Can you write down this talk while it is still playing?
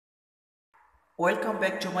Welcome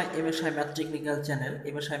back to my MSI math technical channel.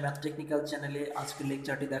 MSI math technical চ্যানেলে আজকের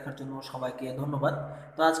লেকচারটি দেখার জন্য সবাইকে ধন্যবাদ।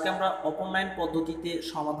 তো আজকে আমরা অপনয়ন পদ্ধতিতে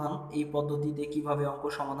সমাধান, এই পদ্ধতিতে কিভাবে অঙ্ক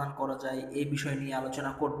সমাধান করা যায় এই বিষয় নিয়ে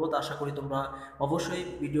আলোচনা করব। তো আশা করি তোমরা অবশ্যই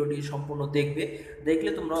ভিডিওটি সম্পূর্ণ দেখবে। দেখলে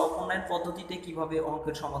তোমরা অপনয়ন পদ্ধতিতে কিভাবে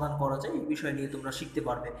অঙ্কের সমাধান করা যায় এই বিষয় নিয়ে তোমরা শিখতে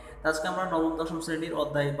পারবে। তো আজকে আমরা নবম দশম শ্রেণীর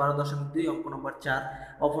অধ্যায় 12.2 অঙ্ক নম্বর 4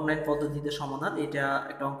 অপনয়ন পদ্ধতিতে সমাধান, এটা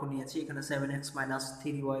একটা অঙ্ক নিয়েছি। এখানে 7x -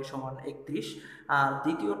 3y = 31, আর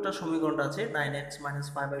দ্বিতীয়টা সমীকরণটা আছে 9x -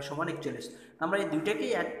 5y = 41। আমরা এই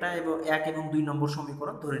দুইটাকেই এক এবং 2 নম্বর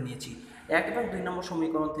সমীকরণ ধরে নিয়েছি। 1 এবং 2 নম্বর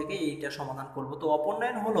সমীকরণ থেকে এইটা সমাধান করব। তো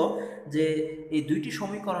অপনয়ন হলো যে এই দুইটি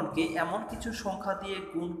সমীকরণকে এমন কিছু সংখ্যা দিয়ে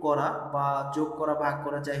গুণ করা বা যোগ করা, ভাগ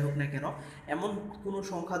করা, যাই হোক না কেন, এমন কোনো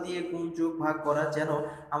সংখ্যা দিয়ে গুণ যোগ ভাগ করা যেন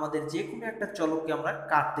আমাদের যে কোনো একটা চলককে আমরা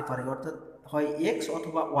কাটতে পারি, অর্থাৎ হয় এক্স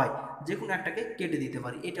অথবা ওয়াই, যে কোনো একটাকে কেটে দিতে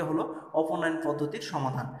পারি। এটা হলো অপনয়ন পদ্ধতির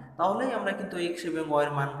সমাধান। তাহলেই আমরা কিন্তু এক্স এবং ওয়াই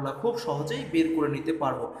এর মানগুলো খুব সহজেই বের করে নিতে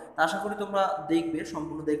পারবো। আশা করি তোমরা দেখবে,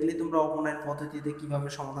 সম্পূর্ণ দেখলেই তোমরা অপনয়ন পদ্ধতিতে কিভাবে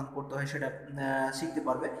সমাধান করতে হয় সেটা শিখতে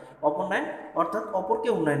পারবে। অপনয়ন অর্থাৎ অপরকে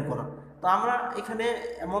উন্নয়ন করা। তো আমরা এখানে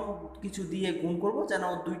এমন কিছু দিয়ে গুণ করব যেন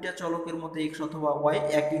দুইটা চলকের মধ্যে এক্স অথবা ওয়াই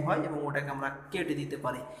একই হয় এবং ওটাকে আমরা কেটে দিতে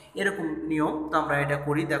পারি, এরকম নিয়ম। তো আমরা এটা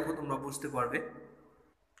করি, দেখো তোমরা বুঝতে পারবে।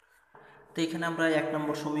 তো এখানে আমরা 1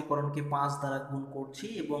 নম্বর সমীকরণকে 5 দ্বারা গুণ করছি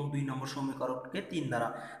এবং 2 নম্বর সমীকরণকে 3 দ্বারা।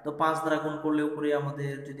 তো 5 দ্বারা গুণ করলে উপরে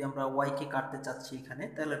আমাদের, যদি আমরা y কে কাটতে চাচ্ছি এখানে,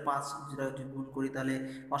 তাহলে 5 দ্বারা যদি গুণ করি তাহলে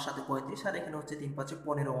 5 7 35, আর এখানে হচ্ছে 3 5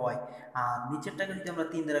 15y। আর নিচেরটাকে যদি আমরা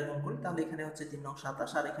 3 দ্বারা গুণ করি তাহলে এখানে হচ্ছে 3 9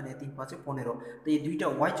 27, আর এখানে 3 5 15। তো এই দুইটা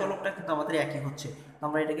y চলকটা কিন্তু আমাদের একই হচ্ছে। তো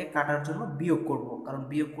আমরা এটাকে কাটার জন্য বিয়োগ করব, কারণ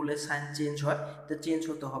বিয়োগ করলে সাইন চেঞ্জ হয়, তো চেঞ্জ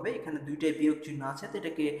হতে হবে। এখানে দুইটাই বিয়োগ চিহ্ন আছে, তো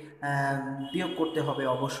এটাকে বিয়োগ করতে হবে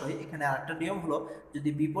অবশ্যই। এখানে আরেকটা নিয়ম হলো, যদি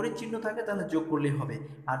বিপরীত চিহ্ন থাকে তাহলে যোগ করলেই হবে,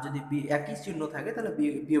 আর যদি একই চিহ্ন থাকে তাহলে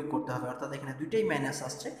বিয়োগ করতে হবে। অর্থাৎ এখানে দুইটাই মাইনাস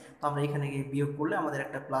আসছে, তো আমরা এখানে গিয়ে বিয়োগ করলে আমাদের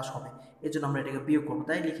একটা প্লাস হবে, এর জন্য আমরা এটাকে বিয়োগ করবো।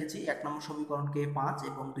 তাই লিখেছি 1 নম্বর সমীকরণকে 5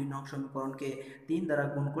 এবং 2 নম্বর সমীকরণকে 3 দ্বারা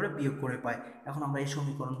গুণ করে বিয়োগ করে পাই। এখন আমরা এই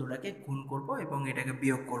সমীকরণ দুটাকে গুণ করব এবং এটাকে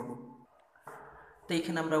বিয়োগ করব। তো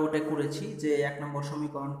এখানে আমরা ওটা করেছি যে 1 নম্বর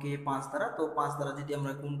সমীকরণকে 5 দ্বারা, তো 5 দ্বারা যদি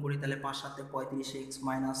আমরা গুণ করি তাহলে 5 7 35x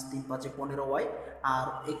 - 3 5 15y, আর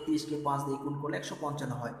 31 কে 5 দিয়ে গুণ করলে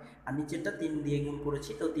 155 হয়। আর নিচেরটা 3 দিয়ে গুণ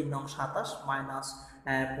করেছি, তো 3 9 27 মাইনাস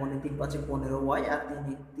 3 5 15y, আর 3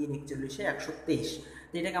 41 123।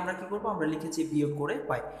 তো এটাকে আমরা কি করব, আমরা লিখেছি বিয়োগ করে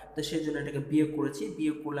পাই। তো সেই জন্য এটাকে বিয়োগ করেছি।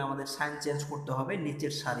 বিয়োগ করলে আমাদের সাইন চেঞ্জ করতে হবে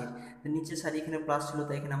নিচের সারির। তো নিচের সারি এখানে প্লাস ছিল,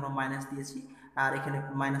 তাই এখানে আমরা মাইনাস দিয়েছি, আর এখানে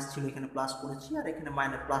মাইনাস ছিল এখানে প্লাস করেছি, আর এখানে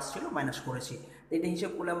প্লাস ছিল মাইনাস করেছি। এটা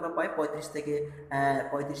হিসাব করলে আমরা পাই 35 থেকে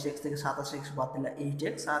 35x থেকে 27x বাদ দিলে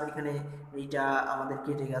 8x, আর এখানে এইটা আমাদের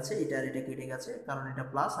কেটে গেছে, এটা আর এটা কেটে গেছে, কারণ এটা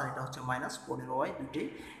প্লাস আর এটা হচ্ছে মাইনাস 15y দুইটাই।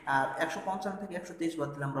 আর 155 থেকে 123 বাদ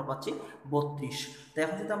দিলে আমরা পাচ্ছি 32। তো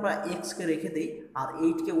এখন যদি আমরা x কে রেখে দিই আর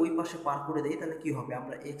 8 কে ওই পাশে পার করে দিই তাহলে কি হবে,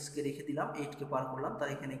 আমরা x কে রেখে দিলাম, 8 কে পার করলাম, তার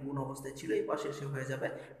এখানে গুণ অবস্থায় ছিল, এই পাশে এসে হয়ে যাবে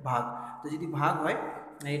ভাগ। তো যদি ভাগ হয়,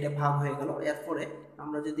 এটা ভাগ হয়ে গেল। এরপরে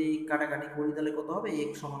আমরা যদি কাটাকাটি করি তাহলে কত হবে,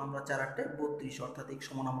 x সমান আমরা 4 8 32, অর্থাৎ x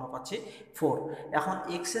সমান আমরা পাচ্ছি 4। এখন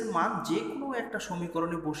x এর মান যে কোনো একটা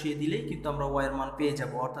সমীকরণে বসিয়ে দিলেই কিন্তু আমরা y এর মান পেয়ে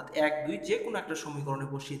যাব, অর্থাৎ 1 2 যে কোনো একটা সমীকরণে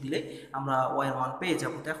বসিয়ে দিলেই আমরা y এর মান পেয়ে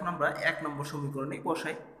যাব। তো এখন আমরা 1 নম্বর সমীকরণে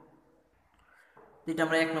বসাই। এটা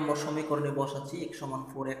আমরা 1 নম্বর সমীকরণে বসাচ্ছি, x সমান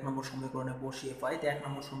 4 1 নম্বর সমীকরণে বসিয়ে পাই। তো 1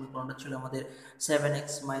 নম্বর সমীকরণটা ছিল আমাদের 7x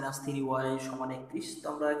 - 3y = 31। তো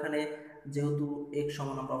আমরা এখানে যেহেতু x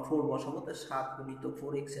সমান আমরা 4 বসাবো, তো 7 ×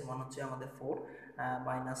 4, x এর মান হচ্ছে আমাদের 4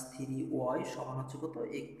 - 3y সমান হচ্ছে কত,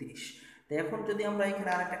 31। তো এখন যদি আমরা এখানে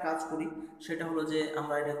আরেকটা কাজ করি, সেটা হলো যে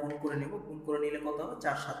আমরা এটা গুণ করে নেব। গুণ করে নিলে কত হবে,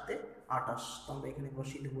 4 7 28। তো আমরা এখানে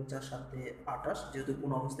বসিয়ে দেবো 4 7 28, যেহেতু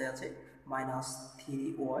গুণ অবস্থায় আছে,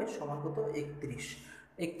 -3y সমান কত, 31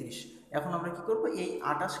 31। এখন আমরা কি করব, এই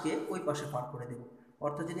 28কে ওই পাশে পার করে দেব,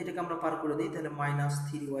 অর্থাৎ যদি এটাকে আমরা পার করে দিই তাহলে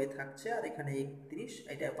 -3y থাকছে, আর এখানে 31,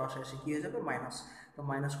 এটা পাশে এসে কি হয়ে যাবে, মাইনাস। তো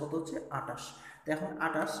মাইনাস কত হচ্ছে, 28। তো এখন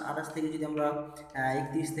 28 থেকে যদি আমরা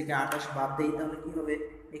 31 থেকে 28 বাদ দিই তাহলে কি হবে,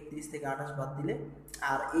 31 থেকে 28 বাদ দিলে,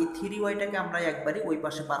 আর এই 3yটাকে আমরা একবারই ওই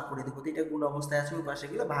পাশে পার করে দেবো। তো এটা গুণ অবস্থায় আছে, ওই পাশে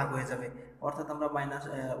গেলে ভাগ হয়ে যাবে, অর্থাৎ আমরা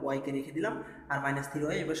y কে রেখে দিলাম আর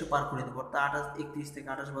 -3y এই পাশে পার করে দেবো। অর্থাৎ 31 থেকে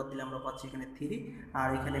 28 বাদ দিলে আমরা পাচ্ছি এখানে 3, আর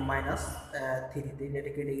এখানে -3।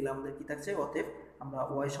 এটা কেটে গেলে আমাদের কি থাকছে, অতএব আমরা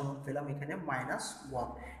y সমান পেলাম এখানে -1।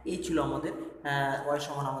 এই ছিল আমাদের y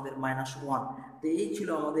সমান আমাদের -1। তো এই ছিল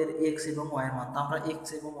আমাদের x এবং y এর মান। তো আমরা x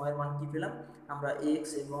এবং y এর মান কি পেলাম, আমরা x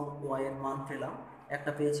এবং y এর মান পেলাম,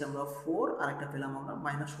 একটা পেয়েছি আমরা 4 আর একটা পেলাম আমরা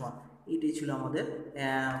 -1। এটাই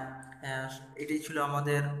ছিল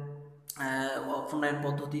আমাদের অপনয়ন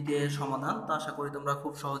পদ্ধতিতে সমাধান। তো আশা করি তোমরা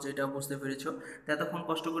খুব সহজে এটা বুঝতে পেরেছো। তো এতক্ষণ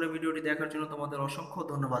কষ্ট করে ভিডিওটি দেখার জন্য তোমাদের অসংখ্য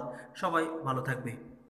ধন্যবাদ। সবাই ভালো থাকবে।